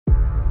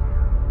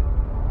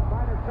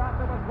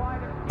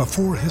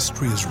Before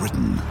history is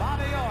written,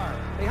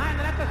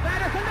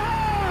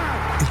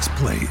 it's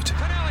played.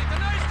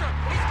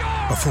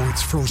 Before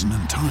it's frozen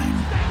in time,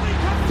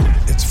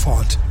 it's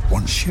fought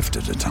one shift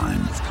at a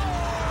time.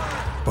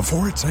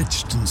 Before it's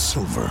etched in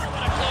silver,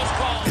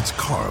 it's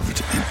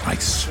carved in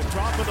ice.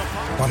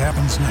 What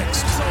happens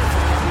next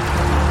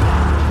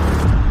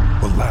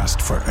will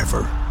last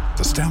forever.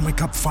 The Stanley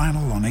Cup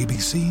Final on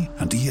ABC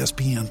and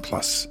ESPN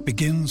Plus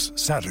begins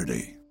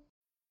Saturday.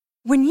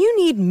 When you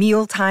need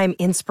mealtime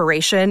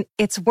inspiration,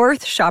 it's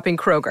worth shopping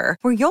Kroger,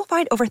 where you'll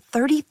find over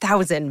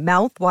 30,000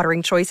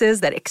 mouth-watering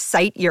choices that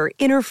excite your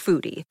inner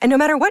foodie. And no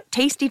matter what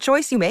tasty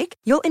choice you make,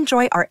 you'll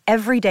enjoy our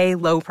everyday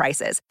low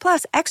prices,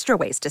 plus extra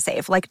ways to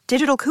save, like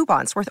digital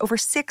coupons worth over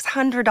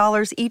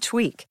 $600 each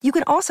week. You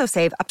can also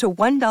save up to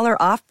 $1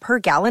 off per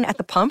gallon at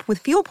the pump with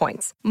fuel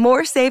points.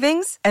 More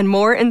savings and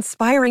more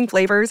inspiring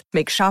flavors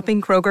make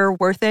shopping Kroger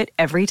worth it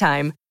every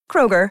time.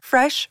 Kroger,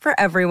 fresh for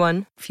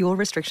everyone. Fuel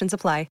restrictions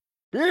apply.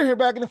 Beer here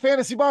back in the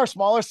Fantasy Bar,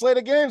 smaller slate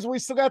of games. We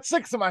still got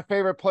 6 of my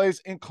favorite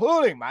plays,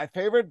 including my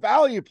favorite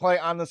value play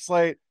on the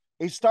slate,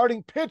 a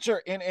starting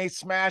pitcher in a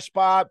smash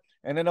spot,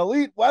 and an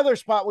elite weather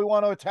spot we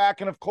want to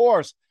attack. And of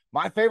course,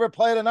 my favorite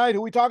play tonight.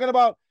 Who we talking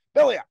about?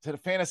 Billy up to the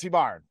Fantasy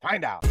Bar.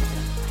 Find out.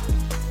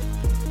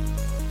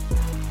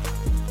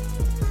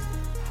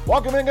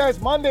 Welcome in, guys.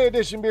 Monday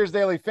edition Beers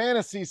Daily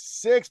Fantasy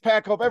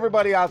 6-pack. Hope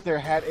everybody out there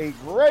had a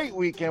great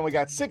weekend. We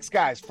got 6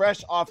 guys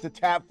fresh off the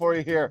tap for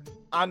you here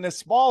on this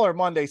smaller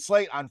Monday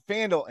slate on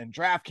FanDuel and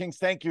DraftKings.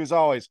 Thank you, as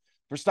always,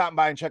 for stopping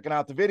by and checking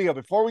out the video.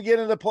 Before we get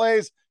into the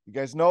plays, you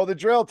guys know the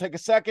drill. Take a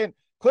second,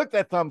 click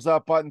that thumbs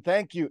up button.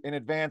 Thank you in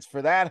advance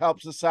for that.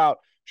 Helps us out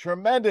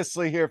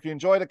tremendously here. If you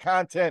enjoy the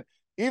content,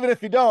 even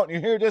if you don't, you're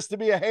here just to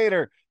be a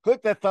hater,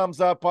 click that thumbs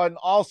up button.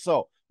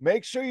 Also,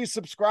 make sure you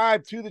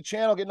subscribe to the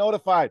channel, get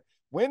notified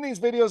when these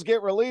videos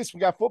get released. We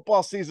got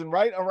football season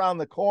right around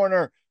the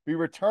corner. Be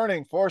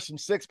returning for some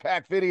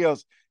 6-pack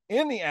videos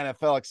in the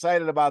NFL.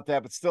 Excited about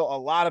that, but still a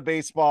lot of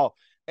baseball.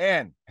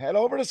 And head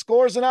over to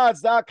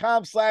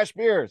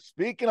scoresandodds.com/beer.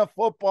 Speaking of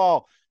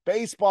football,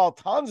 baseball,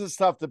 tons of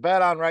stuff to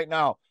bet on right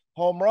now.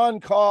 Home run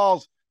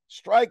calls,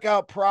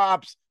 strikeout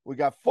props. We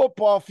got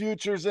football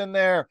futures in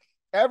there.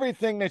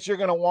 Everything that you're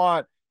going to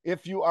want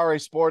if you are a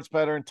sports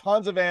bettor, and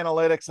tons of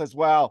analytics as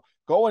well.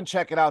 Go and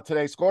check it out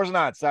today.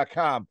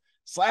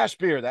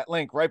 scoresandodds.com/beer. That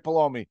link right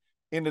below me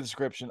in the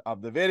description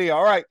of the video.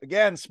 All right,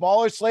 again,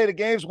 smaller slate of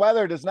games.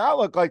 Weather does not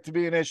look like to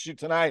be an issue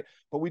tonight,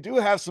 but we do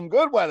have some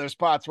good weather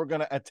spots we're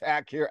going to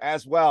attack here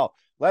as well.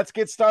 Let's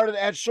get started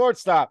at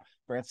shortstop.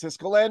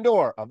 Francisco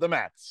Lindor of the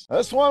Mets.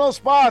 This is one of those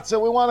spots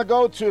that we want to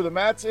go to. The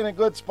Mets in a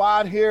good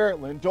spot here.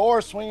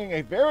 Lindor swinging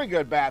a very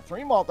good bat.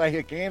 3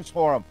 multi-hit games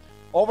for him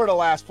over the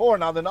last 4.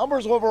 Now, the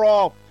numbers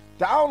overall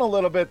down a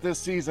little bit this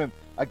season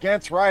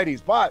against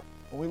righties, but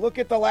when we look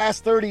at the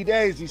last 30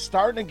 days, he's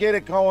starting to get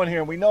it going here.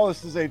 And we know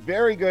this is a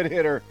very good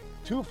hitter.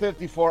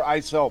 254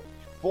 ISO,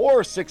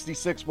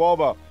 466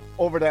 WOBA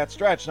over that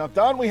stretch. Now,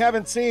 Dunn, we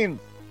haven't seen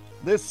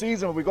this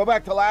season. When we go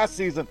back to last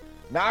season,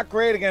 not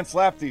great against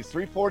lefties.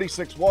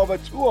 346 WOBA,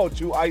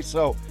 202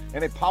 ISO,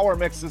 and a power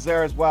mix is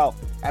there as well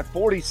at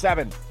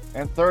 47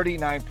 and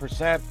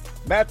 39%.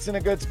 Mets in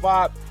a good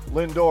spot.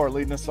 Lindor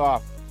leading us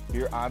off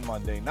here on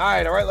Monday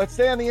night. All right, let's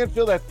stay on the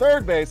infield at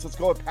third base. Let's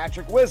go with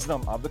Patrick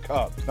Wisdom of the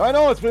Cubs. Now, I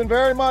know it's been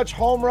very much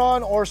home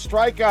run or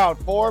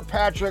strikeout for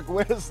Patrick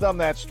Wisdom.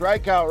 That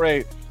strikeout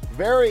rate,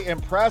 very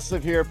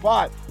impressive here.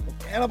 But with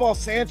Anibal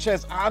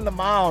Sanchez on the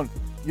mound,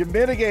 you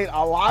mitigate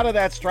a lot of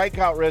that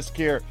strikeout risk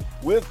here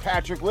with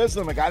Patrick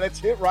Wisdom, a guy that's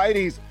hit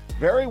righties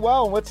very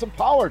well and with some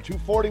power.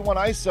 241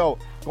 ISO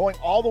going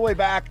all the way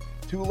back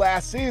to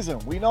last season.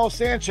 We know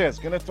Sanchez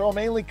going to throw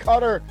mainly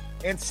cutter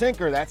and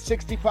sinker. That's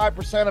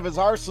 65% of his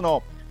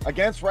arsenal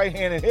against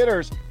right-handed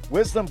hitters.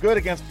 Wisdom good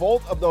against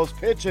both of those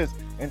pitches.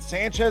 And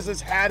Sanchez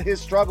has had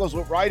his struggles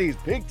with righties,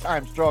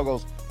 big-time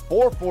struggles.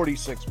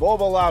 446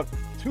 WOBA allowed,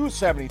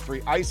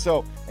 273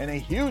 ISO, and a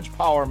huge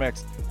power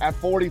mix at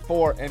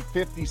 44 and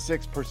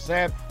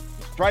 56%.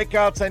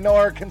 Strikeouts, I know,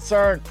 are a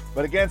concern,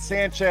 but against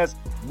Sanchez,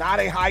 not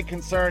a high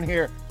concern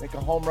here. I think a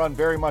home run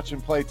very much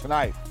in play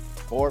tonight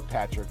for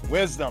Patrick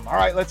Wisdom. All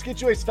right, let's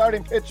get you a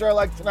starting pitcher I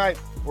like tonight.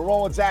 We're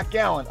rolling with Zach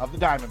Gallen of the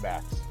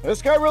Diamondbacks.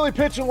 This guy really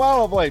pitching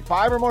well of late.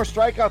 5 or more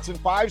strikeouts in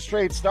 5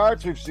 straight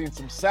starts. We've seen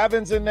some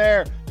 7s in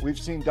there. We've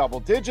seen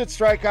double-digit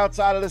strikeouts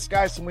out of this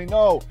guy, so we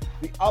know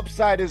the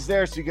upside is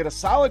there. So you get a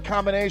solid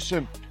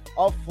combination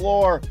of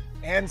floor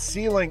and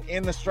ceiling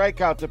in the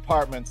strikeout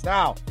departments.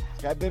 Now,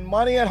 it's got been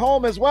money at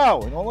home as well.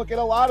 We don't look at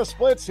a lot of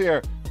splits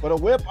here, but a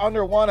whip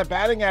under 1, a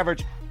batting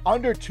average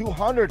under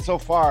 200 so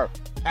far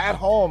at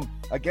home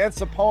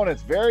against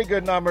opponents. Very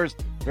good numbers.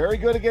 Very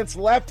good against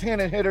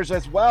left-handed hitters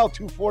as well.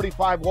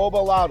 245 WOBA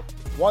allowed,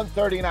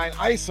 139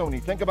 ISO. When you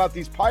think about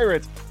these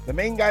Pirates, the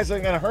main guys that are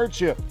going to hurt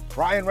you,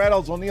 Bryan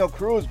Reynolds, O'Neal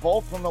Cruz,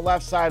 both from the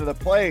left side of the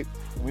plate.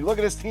 When we look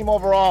at his team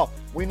overall,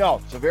 we know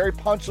it's a very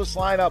punchless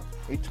lineup,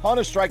 a ton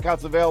of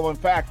strikeouts available. In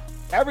fact,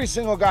 every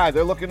single guy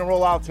they're looking to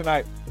roll out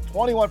tonight,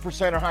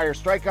 21% or higher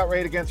strikeout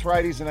rate against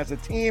righties, and as a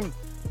team,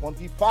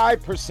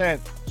 25%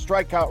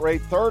 strikeout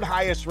rate, third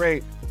highest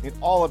rate in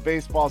all of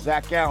baseball.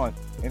 Zach Gallen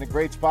in a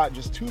great spot,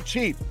 just too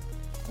cheap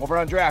over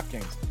on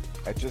DraftKings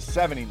at just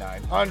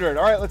 $7,900.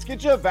 All right, let's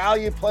get you a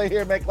value play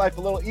here, make life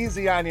a little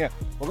easy on you.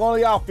 We're going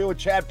to the outfield with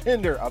Chad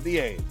Pinder of the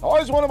A's.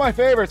 Always one of my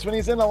favorites when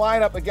he's in the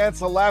lineup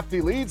against a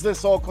lefty. Leads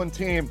this Oakland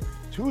team,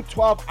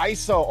 212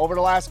 ISO over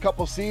the last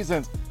couple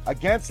seasons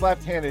against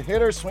left-handed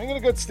hitters. Swinging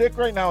a good stick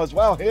right now as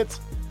well. Hits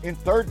in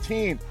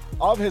 13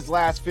 of his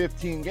last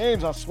 15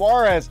 games. Now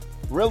Suarez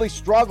really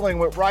struggling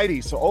with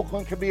righties, so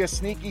Oakland could be a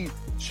sneaky,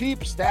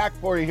 cheap stack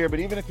for you here. But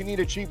even if you need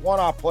a cheap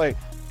one-off play,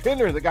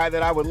 Pinder, the guy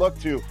that I would look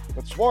to.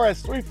 But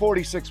Suarez,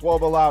 346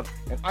 WOBA allowed,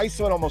 and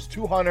ISO at almost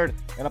 200,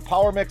 and a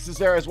power mix is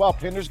there as well.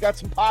 Pinder's got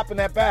some pop in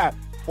that bat.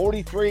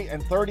 43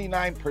 and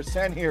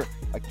 39% here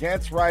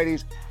against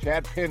righties.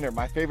 Chad Pinder,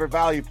 my favorite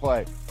value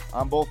play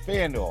on both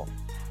FanDuel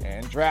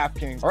and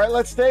DraftKings. All right,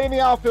 let's stay in the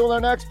outfield with our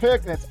next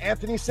pick. That's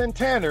Anthony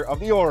Santander of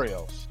the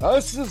Orioles. Now,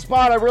 this is a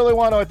spot I really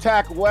want to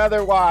attack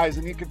weather-wise,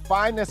 and you can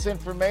find this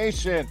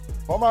information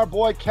from our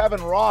boy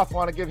Kevin Roth.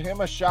 Want to give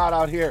him a shout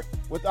out here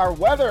with our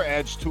Weather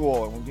Edge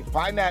tool, and we can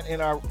find that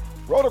in our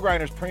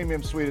RotoGrinders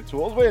Premium Suite of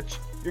tools, which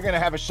you're going to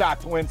have a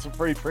shot to win some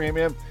free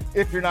premium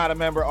if you're not a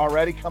member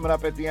already, coming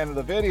up at the end of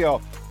the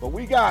video. But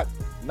we got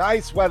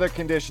nice weather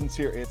conditions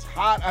here. It's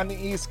hot on the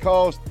East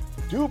Coast.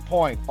 Dew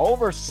point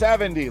over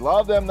 70.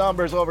 Love them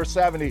numbers over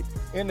 70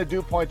 in the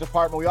dew point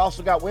department. We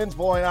also got winds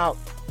blowing out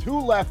to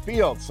left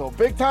field. So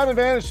big time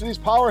advantage to these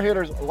power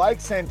hitters like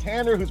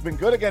Santander, who's been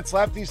good against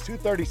lefties.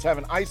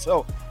 237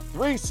 ISO,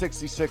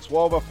 366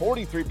 WOBA,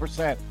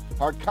 43%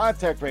 hard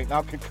contact rate.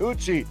 Now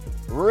Kikuchi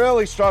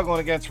really struggling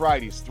against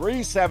righties.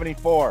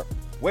 374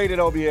 weighted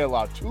OBA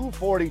allowed,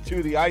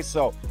 242 the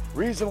ISO.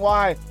 Reason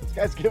why, this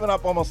guy's giving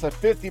up almost a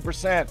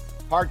 50%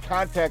 hard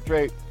contact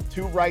rate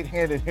to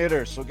right-handed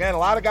hitters. So again, a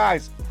lot of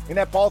guys in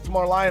that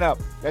Baltimore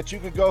lineup that you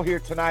could go here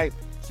tonight.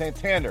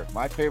 Santander,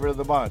 my favorite of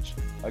the bunch,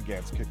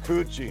 against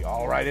Kikuchi.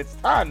 All right, it's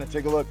time to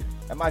take a look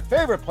at my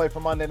favorite play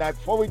for Monday night.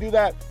 Before we do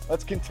that,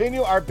 let's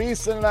continue our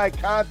Beast of the Night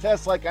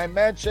contest. Like I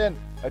mentioned,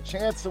 a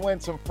chance to win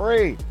some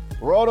free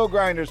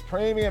RotoGrinders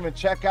Premium, and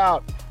check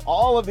out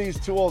all of these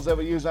tools that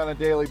we use on a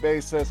daily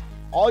basis.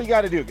 All you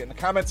got to do, get in the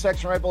comment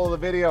section right below the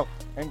video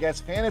and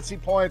guess fantasy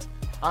points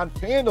on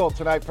FanDuel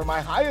tonight for my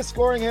highest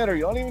scoring hitter.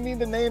 You don't even need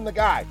to name the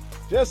guy,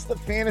 just the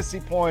fantasy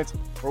points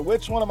for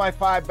which one of my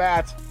 5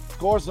 bats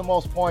scores the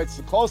most points.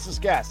 The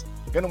closest guess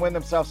going to win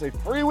themselves a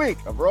free week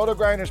of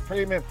RotoGrinders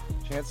Premium.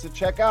 Chance to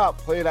check out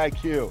Plate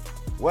IQ,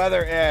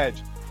 Weather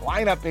Edge,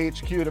 Lineup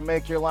HQ to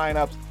make your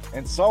lineups,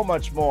 and so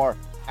much more.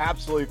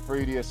 Absolutely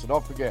free to you. So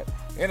don't forget,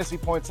 fantasy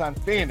points on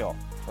FanDuel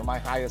for my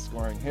highest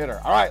scoring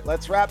hitter. All right,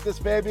 let's wrap this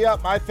baby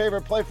up. My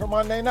favorite play for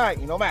Monday night,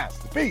 you know, Mass,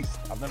 the Beast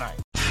of the Night.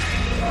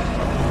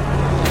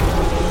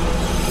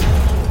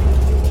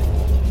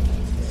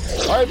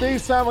 All right,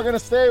 Beast time. We're going to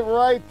stay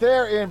right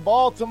there in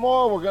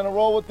Baltimore. We're going to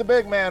roll with the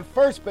big man,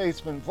 first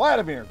baseman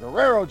Vladimir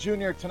Guerrero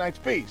Jr., tonight's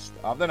Beast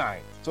of the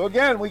Night. So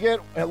again, we get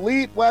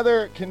elite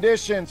weather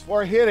conditions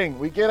for hitting.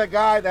 We get a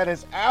guy that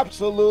is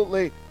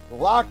absolutely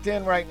locked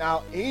in right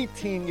now.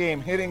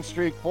 18-game hitting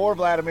streak for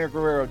Vladimir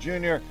Guerrero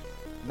Jr.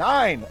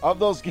 9 of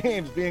those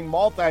games being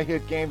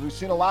multi-hit games. We've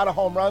seen a lot of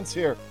home runs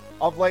here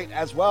of late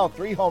as well.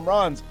 3 home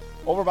runs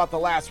over about the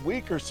last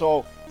week or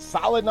so.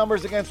 Solid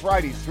numbers against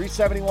righties.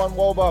 371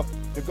 WOBA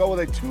to go with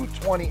a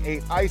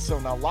 228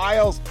 ISO. Now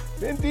Lyles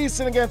been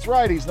decent against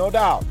righties, no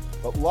doubt,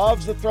 but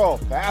loves to throw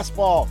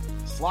fastball,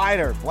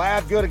 slider.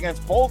 Vlad good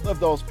against both of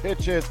those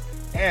pitches,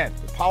 and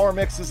the power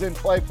mix is in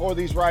play for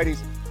these righties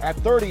at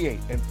 38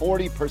 and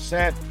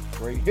 40%.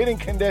 Great hitting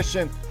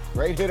condition,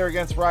 great hitter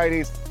against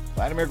righties.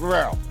 Vladimir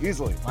Guerrero,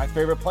 easily my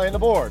favorite play on the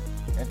board,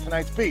 and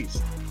tonight's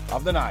Beast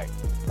of the Night.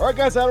 All right,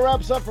 guys, that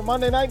wraps up for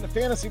Monday night in the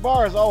Fantasy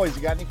Bar. As always,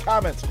 you got any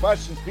comments,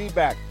 questions,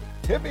 feedback,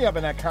 hit me up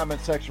in that comment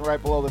section right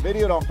below the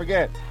video. Don't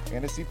forget,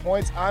 fantasy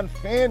points on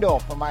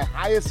FanDuel for my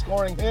highest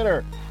scoring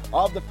hitter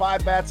of the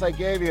 5 bats I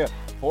gave you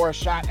for a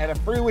shot at a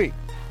free week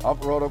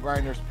of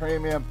RotoGrinders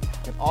Premium.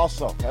 You can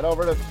also head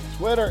over to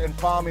Twitter and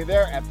follow me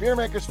there at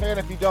BeerMakersFan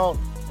if you don't,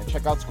 and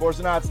check out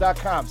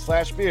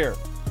scoresandodds.com/beer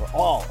for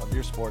all of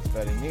your sports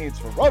betting needs.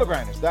 For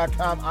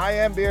RotoGrinders.com, I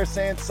am Beer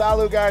saying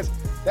salut, guys.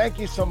 Thank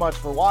you so much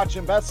for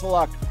watching. Best of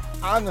luck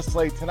on the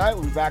slate tonight.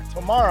 We'll be back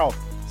tomorrow.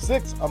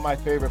 6 of my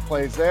favorite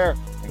plays there.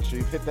 Make sure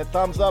you hit that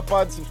thumbs up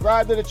button,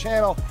 subscribe to the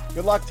channel.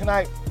 Good luck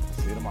tonight.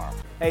 See you tomorrow.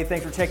 Hey,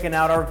 thanks for checking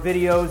out our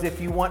videos.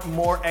 If you want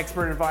more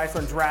expert advice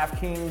on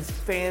DraftKings,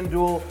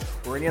 FanDuel,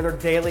 or any other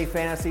daily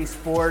fantasy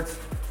sports,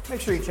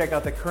 make sure you check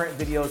out the current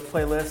videos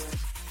playlist